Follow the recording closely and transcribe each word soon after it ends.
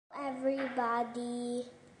everybody.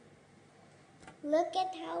 Look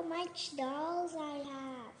at how much dolls I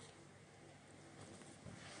have.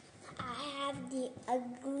 I have the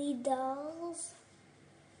ugly dolls.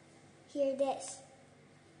 Hear this.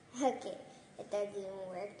 Okay, it doesn't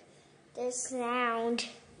work. The sound.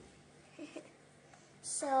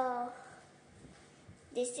 So,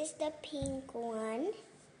 this is the pink one.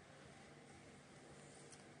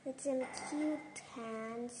 With some cute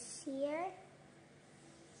hands here.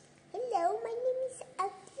 Hello, my name is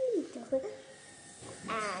Ugly.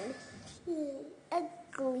 And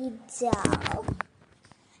Ugly Doll.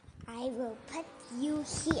 I will put you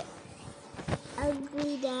here.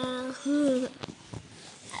 Ugly Doll. Okay.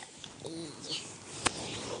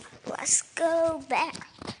 Let's go back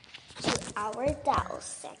to our doll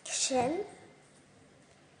section.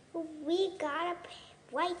 We got a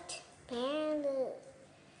white panda.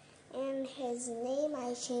 And his name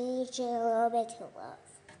I changed a little bit to Love.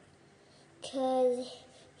 Because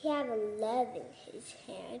he have a love in his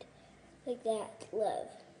hand. Like that, love.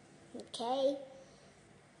 Okay?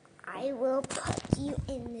 I will put you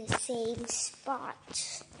in the same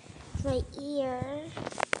spot. Right here.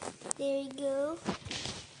 There you go.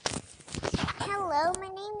 Hello, my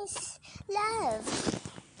name is Love.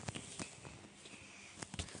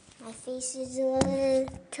 My face is a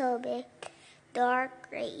little bit dark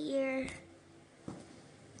right here.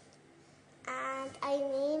 And I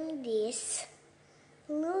named this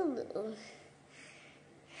Lulu.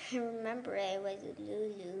 I remember I was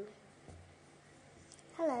Lulu.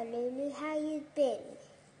 Hello, Lulu. How you been?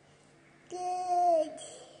 Good.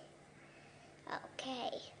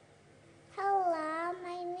 Okay. Hello,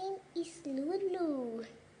 my name is Lulu.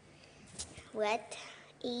 What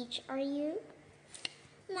age are you?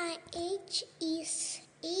 My age is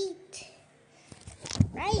 8.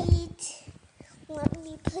 Right. Let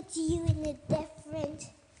me put you in a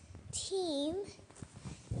different team.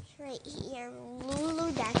 Right here,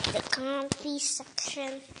 Lulu, that's the comfy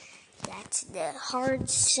section. That's the hard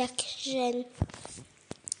section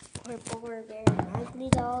where Polar Bear and Ugly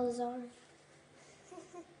Dolls are.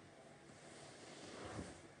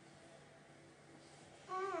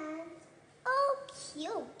 And, oh,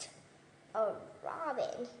 cute. A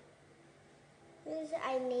Robin.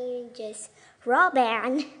 I named just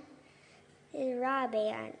Robin.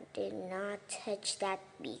 Robin did not touch that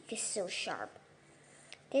beak. It's so sharp.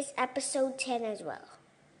 This episode 10 as well.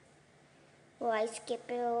 Will I skip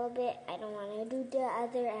it a little bit? I don't want to do the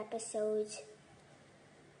other episodes.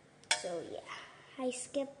 So yeah, I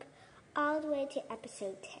skip all the way to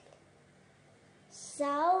episode 10.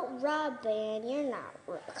 So, Robin, you're not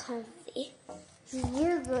real comfy.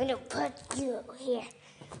 You're going to put you here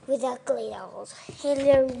with Ugly Dolls.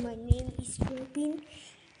 Hello, my name is Robin.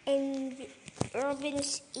 And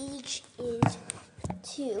Robin's age is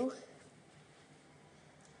 2.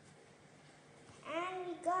 And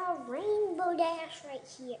we got Rainbow Dash right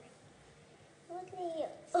here. Look at you.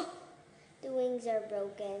 Oh, the wings are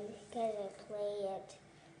broken because I play it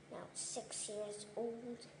now 6 years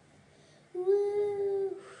old.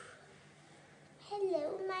 Woo!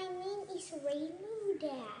 Hello, my name is Rainbow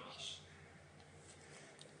Dash.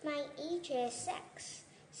 My age is 6.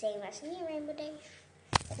 Same as me, Rainbow Dash.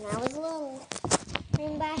 When I was little,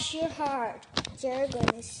 Rainbow Dash your heart. So you're going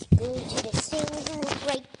to go to the same group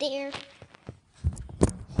right there.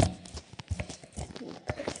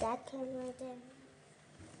 Put that camera there.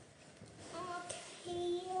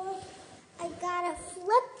 Okay, I got a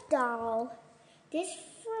flip doll. This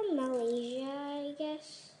from Malaysia, I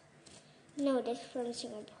guess. No, this from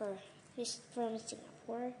Singapore. This from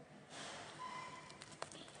Singapore.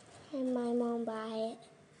 And my mom bought it.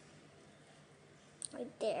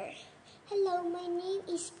 Right there. Hello, my name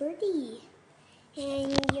is Birdie.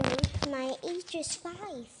 And my age is 5.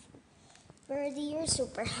 Birdie, you're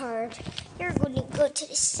super hard. You're going to go to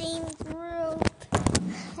the same group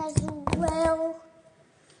as well.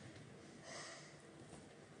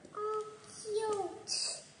 Oh,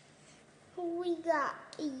 cute. We got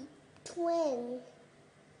a twin.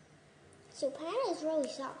 So Panda is really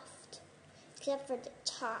soft, except for the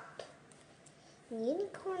top.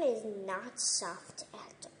 Unicorn is not soft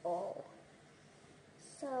at all.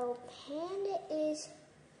 So Panda is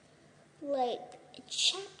like a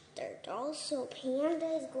chapter doll. So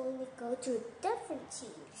Panda is going to go to a different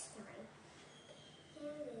team this time.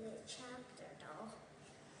 Panda is a chapter doll.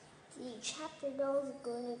 The chapter doll is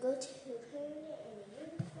going to go to Panda, and the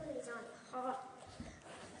unicorn is on the hot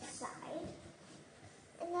side.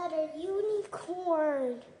 Another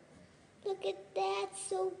unicorn. Look at that,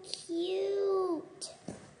 so cute.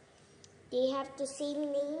 They have the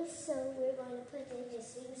same name, so we're going to put them in the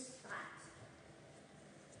same spot.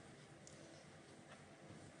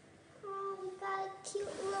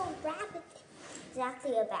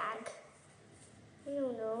 exactly a bag. I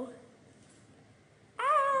don't know.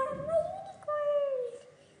 Ah, my unicorn!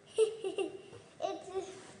 It's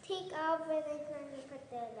just take off and then put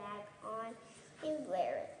the bag on and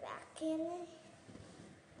wear it back in.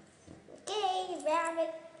 Okay,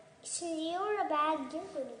 rabbit. Since you're a bag, you're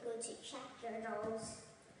going to go to chapter dolls.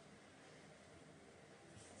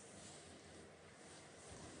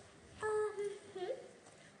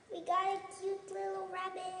 We got a cute little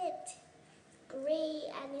rabbit. Gray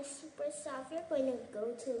and it's super soft. You're going to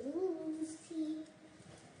go to Lulu's team.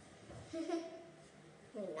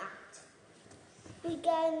 Or not. We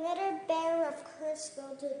got another bear, of course,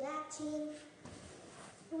 go to that team.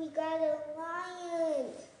 We got a lion.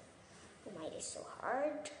 Oh my, it's so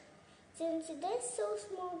hard. Since it is so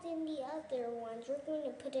small than the other ones, we're going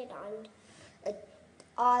to put it on an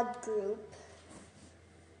odd group.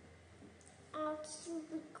 Also,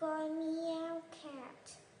 we got a meow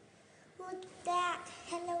cat. Look at that.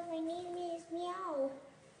 Hello, my name is Meow.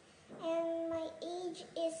 And my age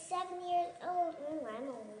is 7 years old. I'm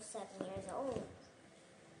almost 7 years old.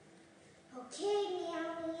 Okay,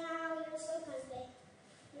 Meow, Meow, you're so hungry.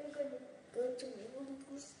 You're going to go to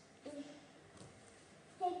Lulu's.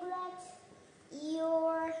 Piglet,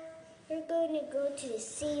 you're going to go to the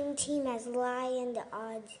same team as Lion, the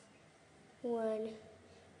odd one.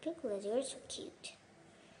 Piglet, you're so cute,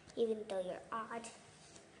 even though you're odd.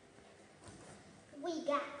 We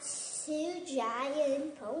got 2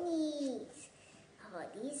 giant ponies. Oh,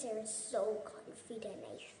 these are so confident, I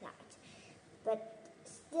thought. But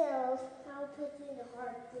still, I'll put in the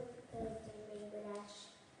hard group because they're Bangladesh.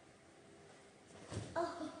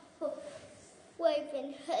 Oh, wife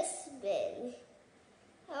and husband.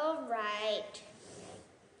 All right.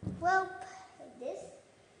 Well, this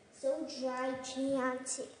so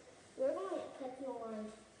gigantic. We're going to put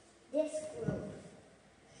on this group.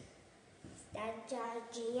 That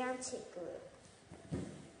gigantic group.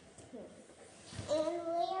 And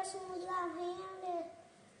last one we got Panda.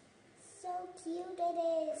 So cute it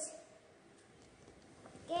is.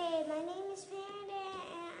 Okay, my name is Panda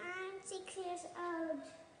and I'm 6 years old.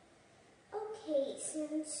 Okay,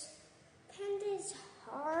 since Panda is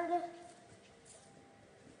hard,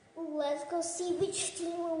 let's go see which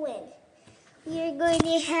team will win. We are going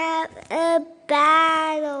to have a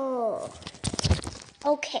battle.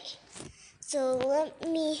 Okay. So let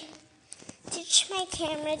me switch my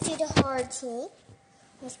camera to the hard team.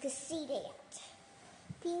 Let's go see that.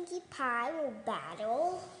 Pinkie Pie will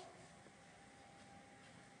battle.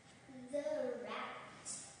 The rat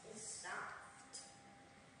is soft.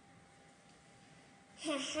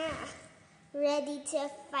 Haha. Ready to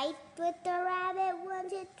fight with the rabbit? 1,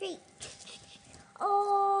 2, 3.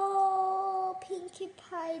 Oh, Pinkie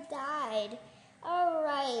Pie died. All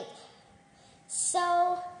right.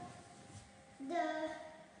 So the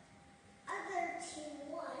other team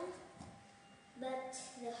won, but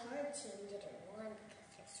the hard team didn't win because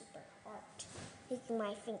they're super hard. Making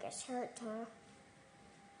my fingers hurt, huh?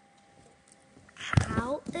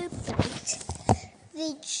 How about the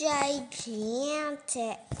gigantics?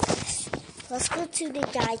 Let's go to the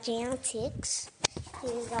gigantics.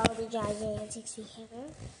 Here's all the gigantics we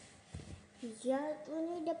have. We got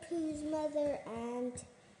Winnie the Pooh's mother and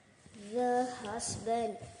the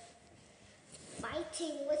husband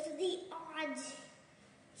fighting with the odd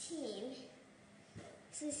team.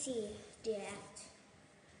 Let's see that.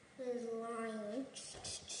 There's a lion.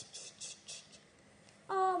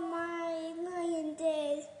 Oh, my lion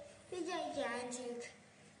dead. The gigantic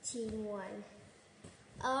team won.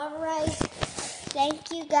 All right.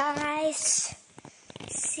 Thank you, guys.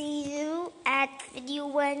 See you at video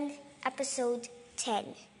 1, episode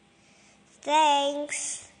 10.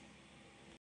 Thanks.